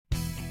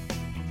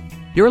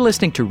You're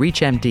listening to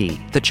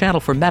ReachMD, the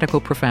channel for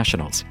medical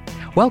professionals.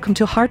 Welcome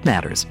to Heart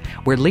Matters,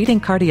 where leading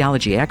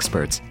cardiology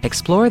experts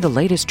explore the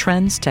latest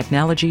trends,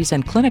 technologies,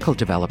 and clinical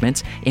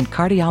developments in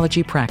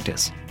cardiology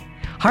practice.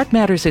 Heart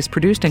Matters is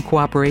produced in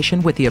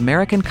cooperation with the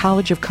American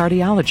College of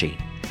Cardiology.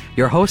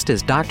 Your host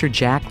is Dr.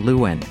 Jack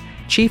Lewin,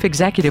 Chief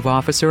Executive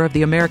Officer of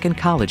the American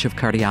College of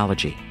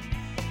Cardiology.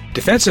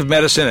 Defensive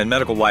medicine and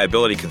medical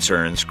liability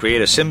concerns create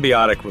a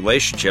symbiotic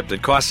relationship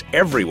that costs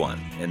everyone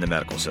in the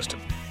medical system.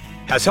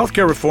 Has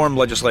healthcare reform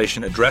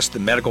legislation addressed the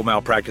medical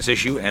malpractice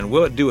issue, and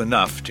will it do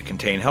enough to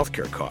contain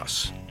healthcare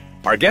costs?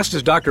 Our guest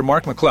is Dr.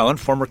 Mark McClellan,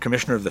 former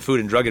Commissioner of the Food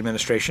and Drug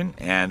Administration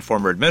and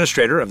former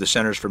Administrator of the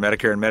Centers for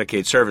Medicare and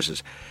Medicaid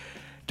Services.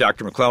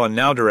 Dr. McClellan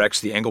now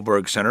directs the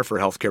Engelberg Center for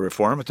Healthcare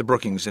Reform at the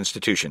Brookings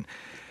Institution.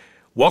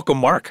 Welcome,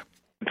 Mark.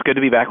 It's good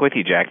to be back with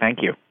you, Jack. Thank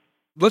you.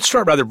 Let's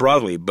start rather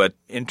broadly, but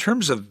in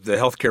terms of the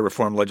healthcare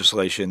reform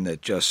legislation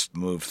that just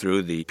moved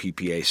through the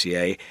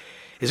PPACA,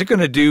 is it going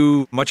to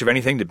do much of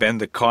anything to bend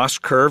the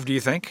cost curve, do you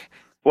think?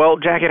 Well,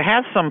 Jack, it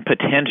has some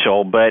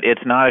potential, but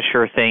it's not a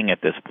sure thing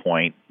at this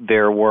point.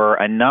 There were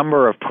a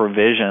number of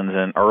provisions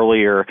in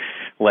earlier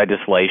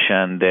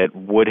legislation that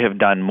would have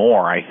done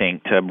more, I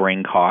think, to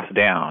bring costs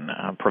down,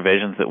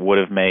 provisions that would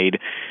have made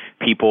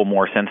people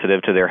more sensitive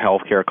to their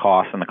health care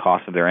costs and the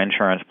cost of their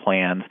insurance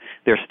plans.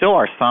 There still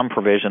are some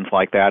provisions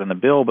like that in the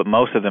bill, but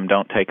most of them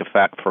don't take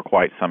effect for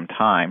quite some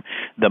time.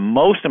 The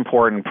most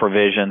important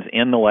provisions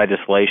in the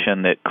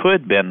legislation that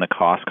could bend the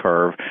cost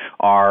curve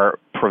are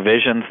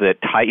provisions that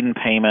tighten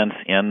payments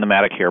in the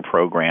Medicare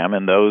program,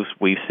 and those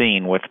we've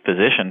seen with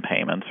physician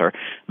payments are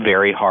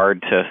very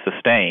hard to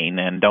sustain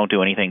and don't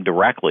do anything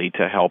directly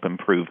to help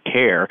improve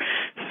care.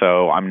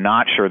 So I'm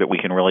not sure that we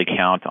can really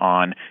count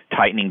on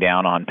tightening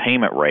down on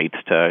payment rates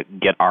to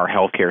get our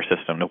healthcare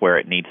system to where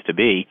it needs to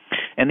be.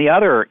 And the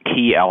other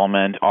key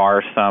element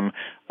are some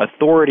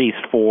authorities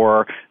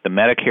for the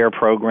Medicare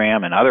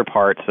program and other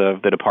parts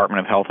of the Department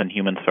of Health and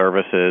Human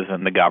Services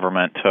and the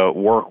government to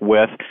work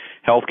with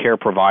healthcare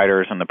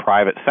providers in the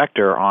private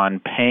sector on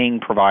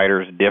paying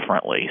providers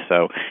differently.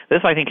 So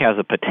this, I think, has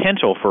a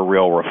potential for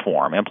real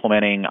reform,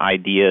 implementing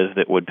ideas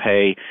that would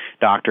pay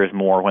doctors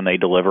more when they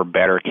deliver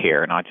better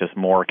care, not just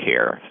more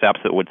care,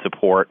 steps that would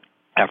support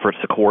efforts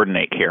to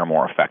coordinate care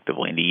more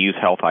effectively and to use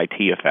health IT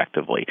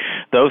effectively.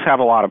 Those have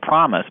a lot of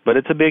promise, but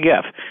it's a big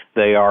if.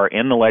 They are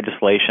in the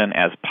legislation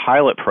as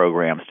pilot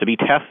programs to be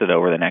tested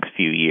over the next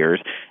few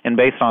years, and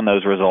based on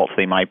those results,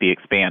 they might be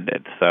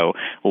expanded. So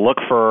look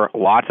for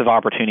lots of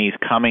opportunities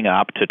coming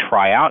up to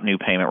try out new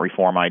payment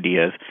reform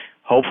ideas.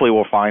 Hopefully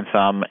we'll find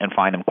some and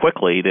find them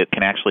quickly that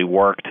can actually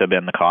work to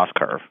bend the cost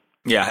curve.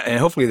 Yeah, and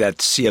hopefully that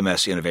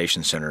CMS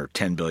Innovation Center,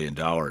 $10 billion,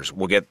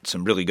 will get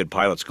some really good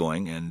pilots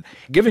going. And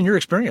given your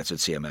experience at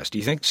CMS, do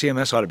you think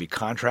CMS ought to be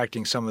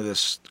contracting some of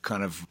this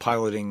kind of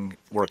piloting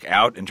work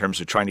out in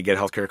terms of trying to get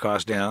healthcare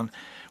costs down?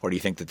 Or do you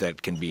think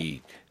that can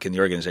the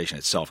organization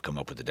itself come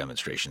up with the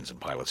demonstrations and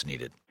pilots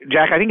needed?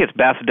 Jack, I think it's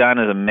best done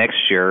as a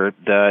mixture.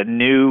 The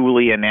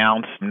newly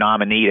announced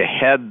nominee to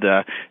head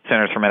the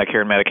Centers for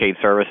Medicare and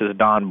Medicaid Services,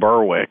 Don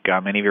Berwick,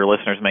 many of your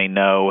listeners may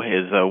know,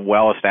 is a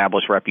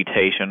well-established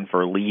reputation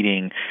for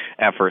leading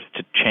efforts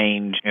to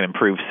change and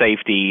improve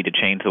safety, to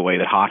change the way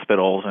that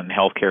hospitals and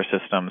healthcare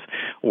systems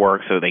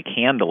work so they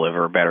can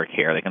deliver better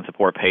care. They can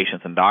support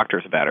patients and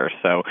doctors better.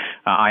 So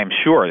I am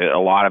sure that a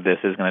lot of this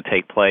is going to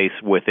take place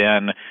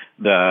within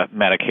the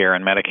Medicare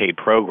and Medicaid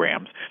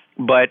programs.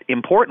 But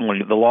importantly,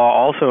 the law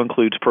also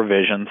includes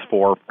provisions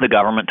for the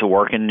government to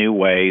work in new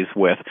ways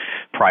with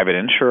private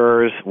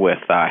insurers, with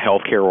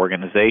healthcare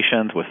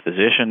organizations, with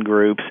physician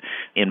groups,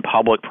 in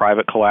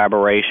public-private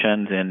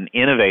collaborations, and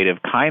innovative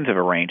kinds of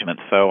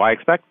arrangements. So I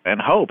expect and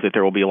hope that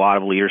there will be a lot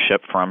of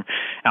leadership from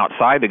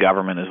outside the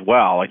government as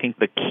well. I think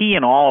the key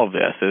in all of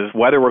this is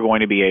whether we're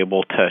going to be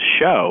able to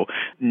show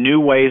new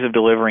ways of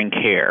delivering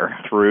care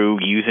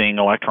through using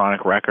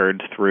electronic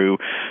records, through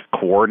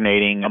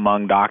coordinating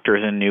among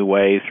doctors in new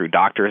ways, through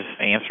doctors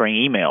answering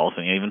emails,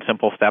 and even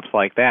simple steps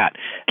like that.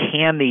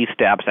 Can these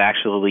steps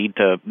actually lead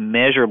to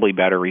measurably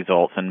better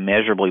results and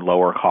measurably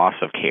lower costs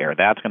of care?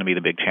 That's going to be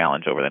the big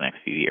challenge over the next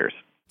few years.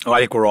 Well, I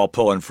think we're all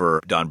pulling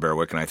for Don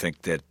Berwick, and I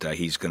think that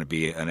he's going to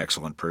be an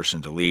excellent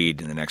person to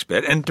lead in the next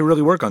bit and to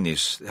really work on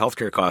these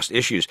healthcare cost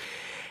issues.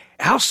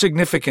 How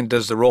significant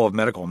does the role of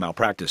medical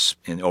malpractice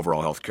in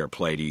overall healthcare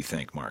play, do you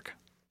think, Mark?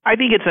 I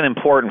think it's an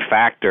important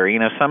factor. You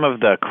know, some of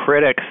the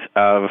critics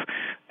of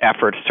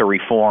efforts to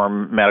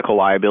reform medical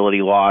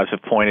liability laws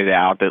have pointed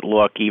out that,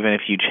 look, even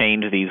if you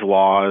change these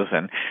laws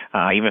and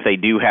even if they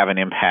do have an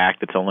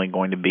impact, it's only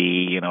going to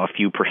be, a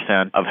few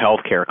percent of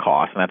healthcare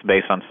costs. And that's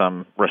based on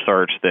some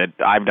research that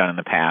I've done in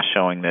the past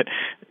showing that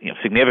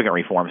significant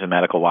reforms in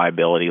medical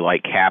liability,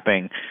 like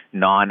capping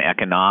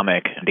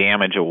non-economic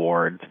damage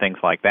awards, things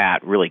like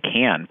that, really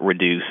can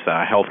reduce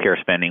healthcare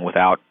spending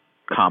without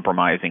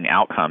compromising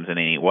outcomes in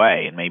any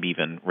way and maybe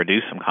even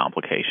reduce some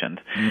complications.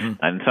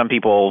 And some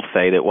people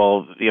say that,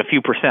 well, a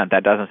few percent,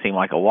 that doesn't seem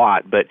like a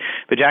lot. But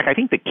Jack, I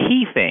think the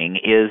key thing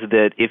is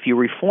that if you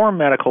reform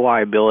medical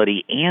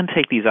liability and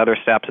take these other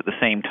steps at the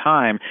same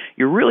time,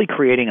 you're really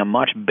creating a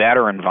much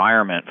better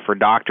environment for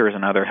doctors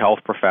and other health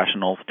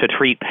professionals to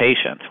treat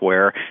patients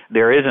where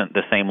there isn't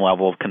the same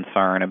level of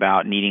concern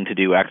about needing to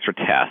do extra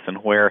tests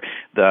and where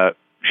the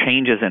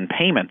changes in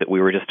payment that we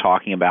were just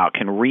talking about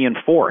can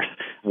reinforce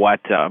what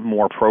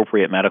more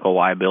appropriate medical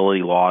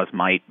liability laws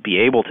might be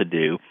able to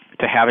do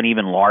to have an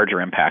even larger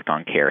impact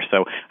on care.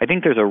 So I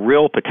think there's a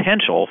real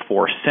potential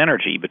for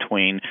synergy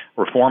between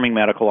reforming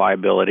medical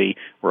liability,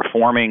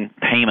 reforming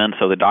payment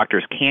so that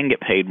doctors can get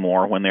paid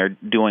more when they're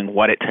doing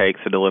what it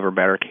takes to deliver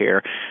better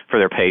care for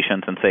their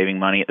patients and saving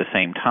money at the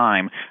same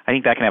time. I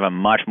think that can have a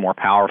much more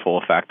powerful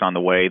effect on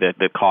the way that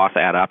the costs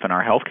add up in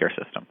our healthcare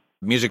system.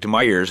 Music to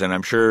my ears, and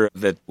I'm sure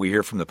that we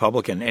hear from the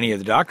public and any of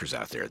the doctors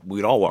out there.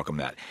 We'd all welcome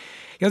that.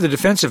 You know, the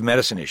defensive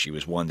medicine issue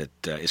is one that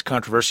is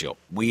controversial.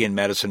 We in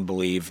medicine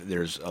believe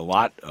there's a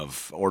lot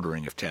of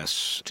ordering of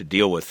tests to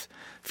deal with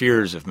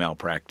fears of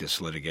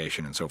malpractice,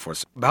 litigation, and so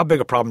forth. How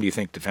big a problem do you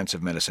think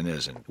defensive medicine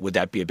is, and would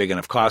that be a big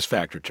enough cost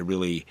factor to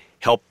really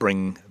help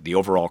bring the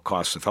overall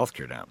costs of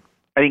healthcare down?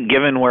 I think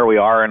given where we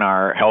are in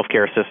our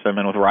healthcare system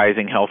and with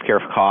rising healthcare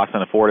costs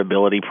and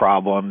affordability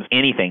problems,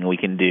 anything we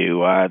can do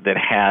that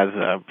has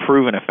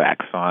proven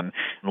effects on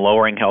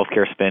lowering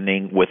healthcare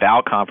spending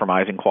without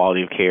compromising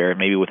quality of care,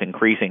 maybe with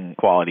increasing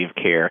quality of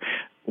care,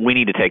 we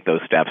need to take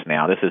those steps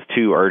now. This is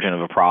too urgent of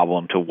a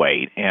problem to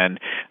wait. And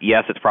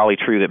yes, it's probably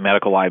true that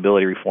medical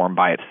liability reform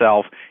by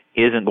itself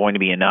isn't going to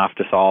be enough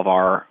to solve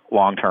our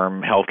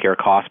long-term healthcare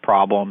cost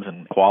problems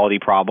and quality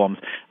problems,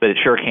 but it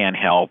sure can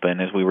help. And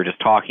as we were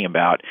just talking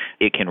about,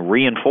 it can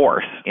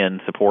reinforce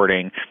in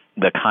supporting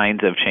the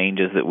kinds of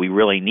changes that we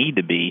really need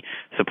to be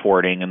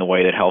supporting in the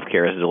way that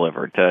healthcare is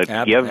delivered,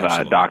 to give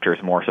doctors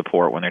more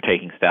support when they're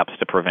taking steps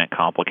to prevent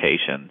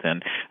complications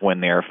and when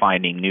they're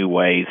finding new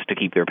ways to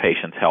keep their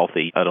patients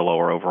healthy at a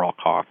lower overall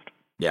cost.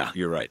 Yeah,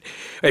 you're right.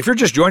 If you're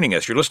just joining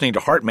us, you're listening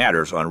to Heart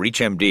Matters on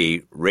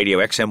ReachMD, Radio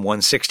XM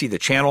 160, the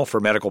channel for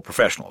medical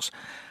professionals.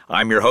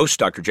 I'm your host,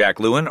 Dr. Jack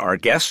Lewin. Our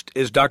guest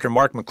is Dr.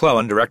 Mark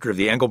McClellan, director of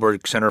the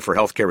Engelberg Center for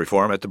Healthcare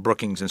Reform at the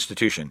Brookings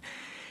Institution.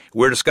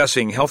 We're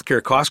discussing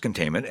healthcare cost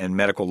containment and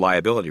medical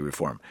liability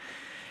reform.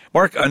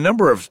 Mark, a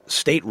number of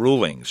state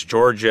rulings,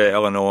 Georgia,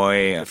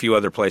 Illinois, a few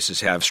other places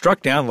have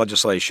struck down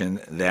legislation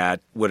that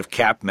would have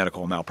capped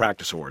medical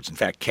malpractice awards. In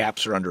fact,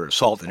 caps are under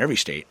assault in every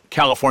state.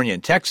 California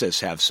and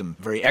Texas have some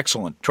very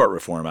excellent tort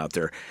reform out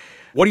there.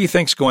 What do you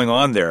think's going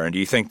on there? And do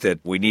you think that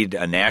we need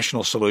a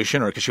national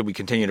solution, or should we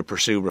continue to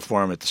pursue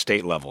reform at the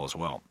state level as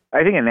well?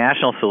 I think a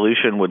national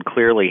solution would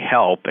clearly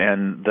help,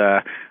 and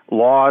the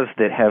laws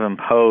that have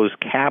imposed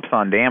caps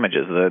on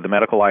damages, the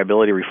medical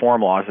liability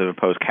reform laws that have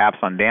imposed caps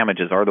on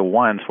damages, are the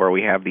ones where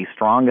we have the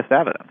strongest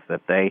evidence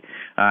that they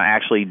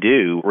actually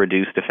do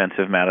reduce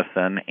defensive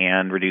medicine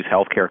and reduce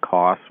healthcare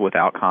costs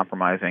without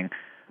compromising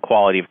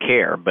quality of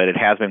care. But it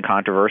has been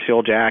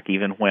controversial, Jack,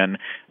 even when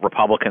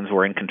Republicans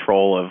were in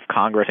control of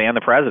Congress and the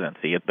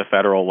presidency at the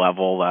federal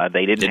level.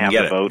 They didn't have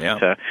the votes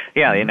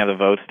they didn't have the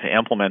votes to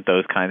implement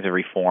those kinds of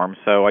reforms.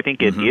 So I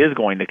think it is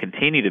going to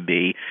continue to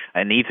be,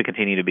 and needs to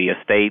continue to be,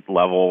 a state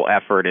level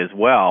effort as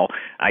well.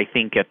 I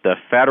think at the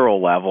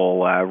federal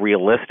level,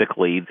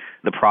 realistically,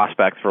 the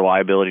prospects for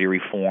liability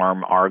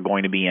reform are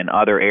going to be in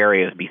other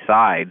areas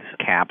besides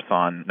caps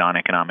on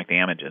non-economic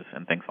damages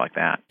and things like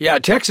that. Yeah,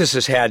 Texas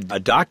has had a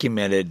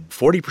documented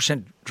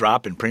 40%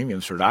 drop in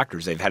premiums for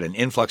doctors. They've had an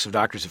influx of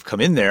doctors who've come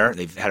in there.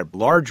 They've had a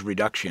large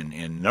reduction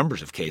in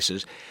numbers of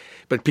cases,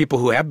 but people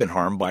who have been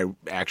harmed by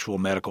actual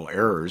medical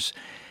errors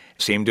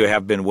seem to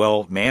have been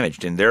well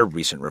managed in their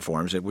recent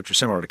reforms, which are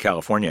similar to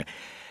California.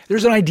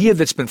 There's an idea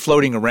that's been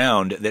floating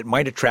around that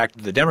might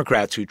attract the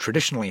Democrats who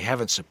traditionally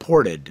haven't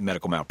supported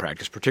medical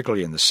malpractice,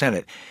 particularly in the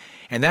Senate,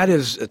 and that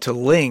is to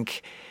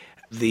link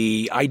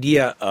the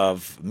idea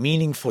of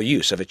meaningful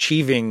use, of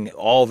achieving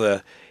all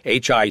the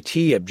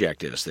HIT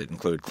objectives that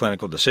include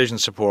clinical decision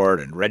support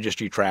and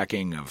registry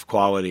tracking of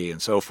quality and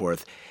so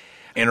forth,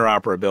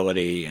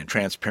 interoperability and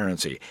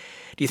transparency.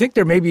 Do you think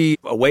there may be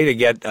a way to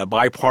get a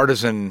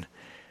bipartisan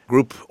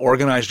group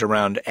organized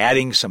around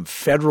adding some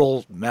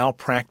federal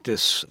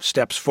malpractice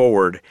steps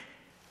forward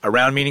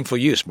around meaningful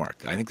use, Mark?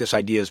 I think this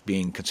idea is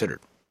being considered.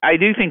 I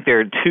do think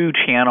there are two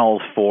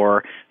channels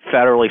for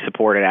federally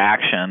supported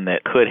action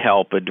that could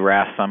help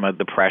address some of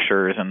the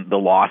pressures and the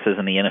losses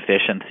and the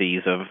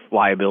inefficiencies of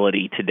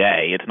liability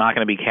today. It's not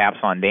going to be caps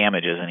on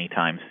damages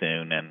anytime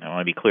soon, and I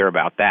want to be clear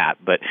about that.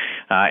 But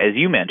as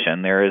you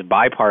mentioned, there is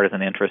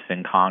bipartisan interest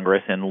in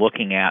Congress in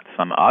looking at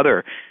some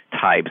other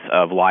types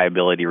of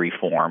liability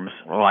reforms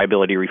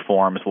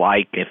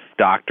like if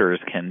doctors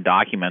can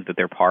document that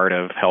they're part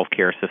of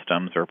healthcare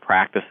systems or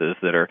practices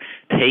that are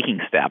taking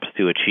steps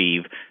to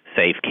achieve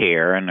safe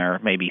care and are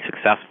maybe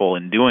successful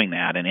in doing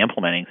that and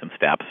implementing some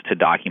steps to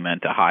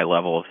document a high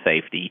level of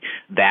safety,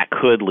 that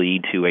could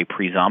lead to a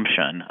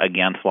presumption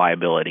against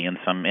liability and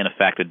some, in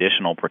effect,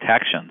 additional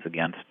protections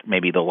against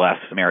maybe the less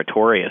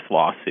meritorious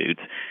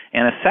lawsuits.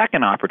 And a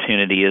second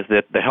opportunity is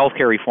that the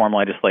healthcare reform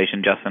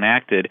legislation just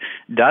enacted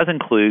does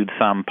include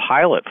some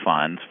pilot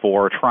funds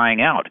for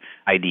trying out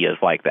ideas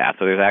like that.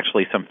 So there's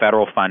actually some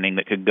federal funding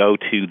that could go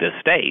to the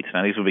states.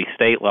 Now, these would be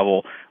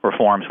state-level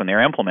reforms when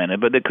they're implemented,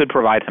 but that could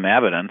provide some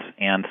evidence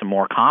and some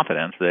more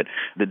confidence that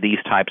these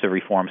types of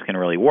reforms can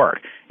really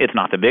work. It's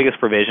not the biggest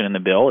provision in the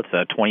bill. It's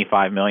a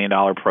 $25 million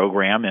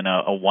program in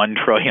a $1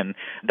 trillion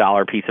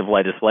piece of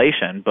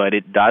legislation, but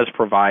it does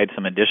provide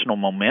some additional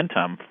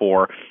momentum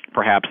for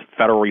perhaps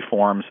federal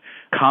reforms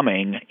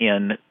coming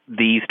in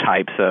these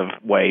types of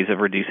ways of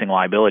reducing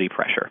liability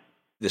pressure.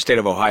 The state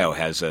of Ohio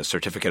has a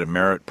certificate of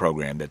merit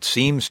program that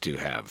seems to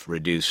have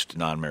reduced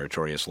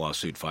non-meritorious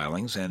lawsuit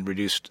filings and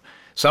reduced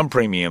some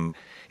premium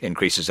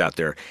increases out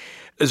there.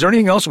 Is there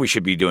anything else we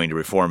should be doing to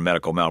reform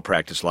medical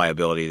malpractice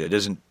liability that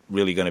isn't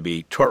really going to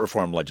be tort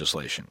reform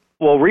legislation?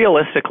 Well,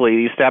 realistically,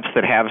 these steps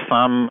that have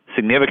some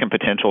significant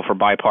potential for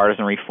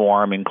bipartisan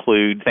reform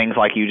include things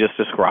like you just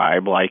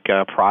described, like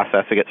a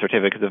process to get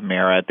certificates of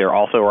merit. There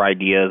also are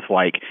ideas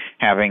like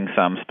having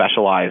some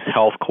specialized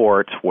health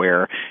courts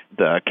where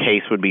the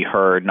case would be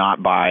heard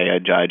not by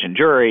a judge and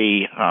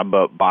jury,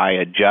 but by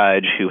a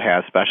judge who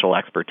has special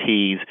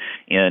expertise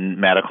in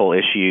medical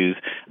issues.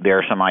 There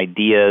are some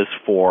ideas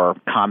for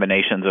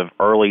combinations of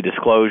early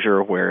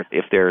disclosure where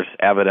if there's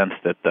evidence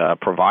that the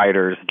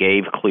providers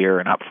gave clear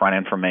and upfront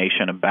information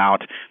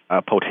about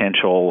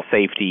potential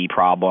safety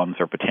problems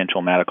or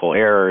potential medical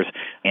errors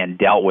and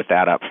dealt with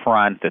that up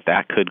front,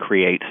 that could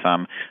create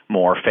some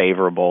more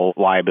favorable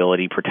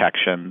liability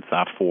protections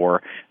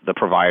for the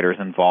providers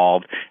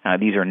involved.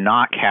 These are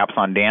not caps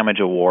on damage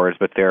awards,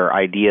 but they're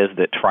ideas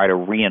that try to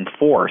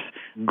reinforce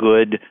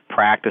good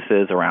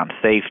practices around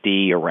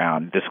safety,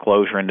 around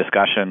disclosure and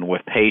discussion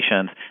with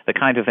patients, the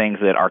kinds of things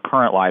that our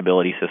current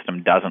liability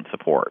system doesn't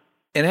support.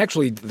 And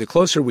actually, the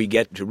closer we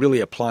get to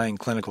really applying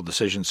clinical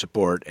decision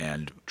support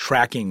and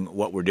tracking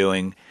what we're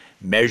doing,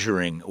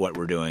 measuring what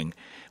we're doing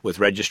with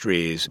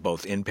registries,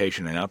 both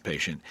inpatient and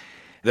outpatient,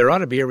 there ought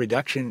to be a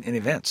reduction in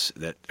events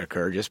that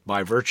occur just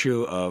by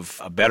virtue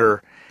of a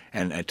better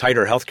and a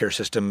tighter healthcare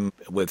system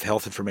with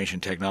health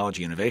information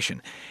technology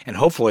innovation. And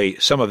hopefully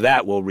some of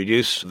that will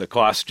reduce the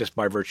cost just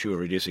by virtue of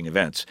reducing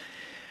events.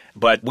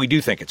 But we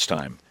do think it's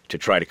time to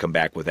try to come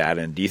back with that.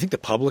 And do you think the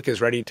public is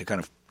ready to kind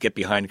of get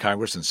behind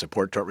Congress and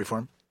support tort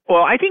reform?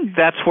 Well, I think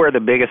that's where the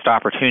biggest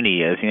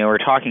opportunity is. We were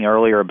talking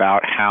earlier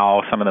about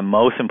how some of the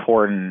most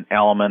important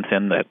elements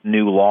in the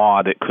new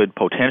law that could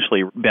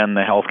potentially bend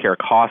the healthcare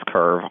cost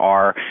curve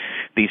are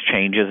these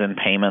changes in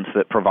payments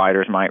that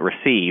providers might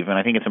receive. And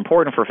I think it's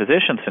important for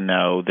physicians to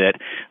know that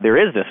there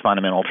is this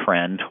fundamental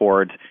trend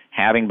towards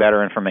having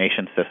better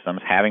information systems,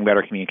 having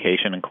better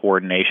communication and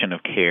coordination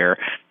of care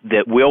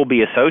that will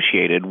be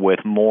associated with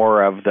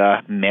more of the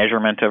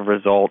measurement of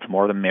results,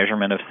 more of the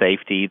measurement of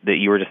safety that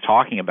you were just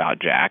talking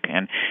about, Jack.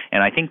 And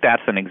I think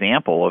that's an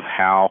example of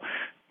how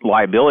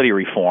liability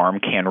reform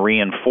can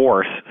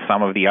reinforce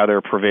some of the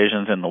other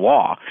provisions in the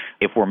law.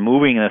 If we're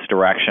moving in this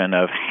direction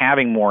of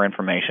having more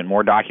information,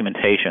 more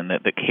documentation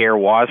that the care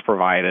was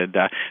provided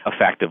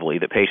effectively,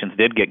 that patients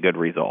did get good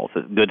results,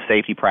 that good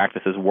safety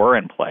practices were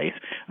in place,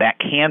 that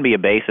can be a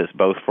basis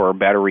both for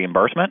better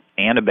reimbursement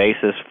and a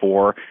basis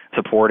for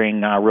supporting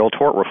real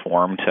tort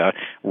reform to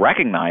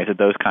recognize that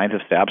those kinds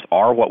of steps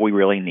are what we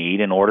really need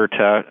in order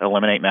to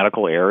eliminate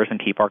medical errors and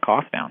keep our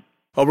costs down.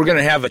 Well, we're going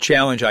to have a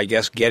challenge, I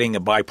guess, getting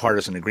a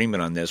bipartisan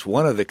agreement on this.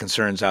 One of the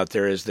concerns out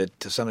there is that,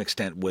 to some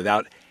extent,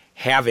 without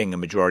having a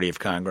majority of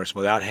Congress,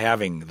 without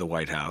having the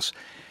White House,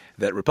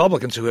 that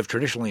Republicans who have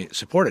traditionally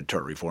supported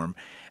tort reform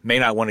may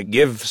not want to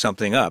give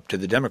something up to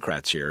the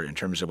Democrats here in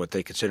terms of what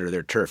they consider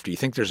their turf. Do you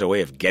think there's a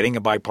way of getting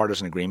a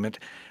bipartisan agreement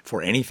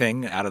for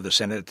anything out of the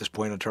Senate at this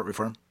point on tort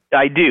reform?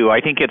 I do.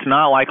 I think it's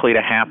not likely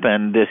to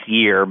happen this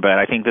year, but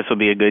I think this will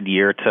be a good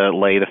year to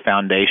lay the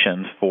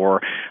foundations for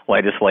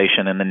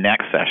legislation in the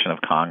next session of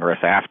Congress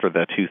after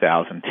the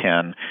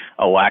 2010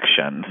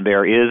 elections.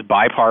 There is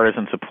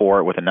bipartisan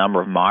support with a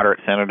number of moderate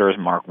senators.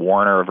 Mark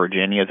Warner of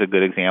Virginia is a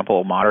good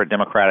example, moderate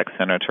Democratic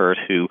senators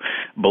who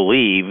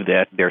believe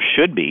that there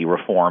should be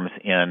reforms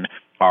in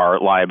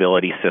our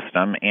liability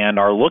system and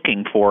are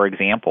looking for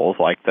examples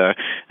like the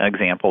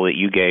example that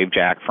you gave,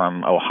 Jack,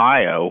 from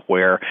Ohio,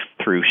 where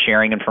through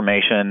sharing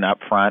information up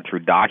front, through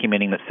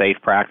documenting that safe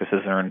practices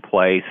are in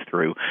place,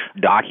 through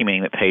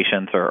documenting that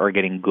patients are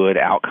getting good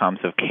outcomes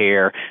of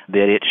care,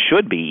 that it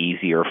should be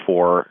easier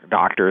for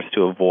doctors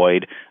to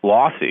avoid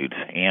lawsuits.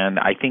 And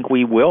I think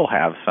we will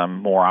have some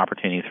more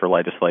opportunities for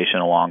legislation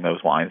along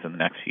those lines in the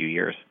next few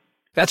years.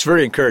 That's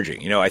very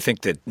encouraging. I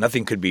think that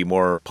nothing could be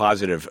more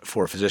positive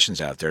for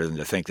physicians out there than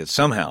to think that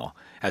somehow,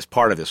 as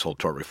part of this whole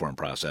tort reform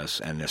process,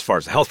 and as far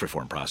as the health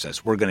reform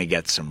process, we're going to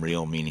get some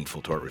real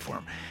meaningful tort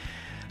reform.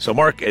 So,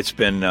 Mark, it's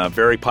been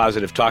very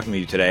positive talking to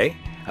you today.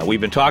 We've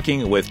been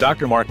talking with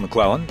Dr. Mark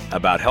McClellan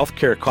about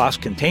healthcare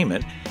cost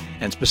containment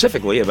and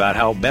specifically about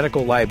how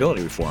medical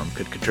liability reform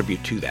could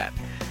contribute to that.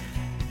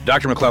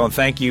 Dr. McClellan,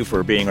 thank you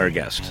for being our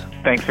guest.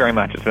 Thanks very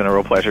much. It's been a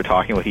real pleasure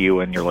talking with you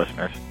and your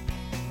listeners.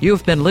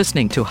 You've been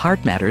listening to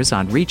Heart Matters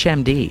on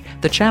ReachMD,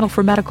 the channel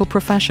for medical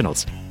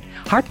professionals.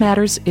 Heart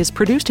Matters is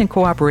produced in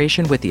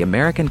cooperation with the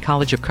American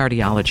College of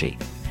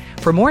Cardiology.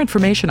 For more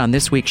information on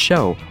this week's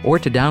show or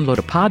to download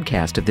a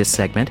podcast of this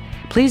segment,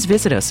 please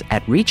visit us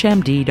at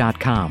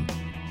reachmd.com.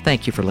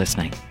 Thank you for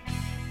listening.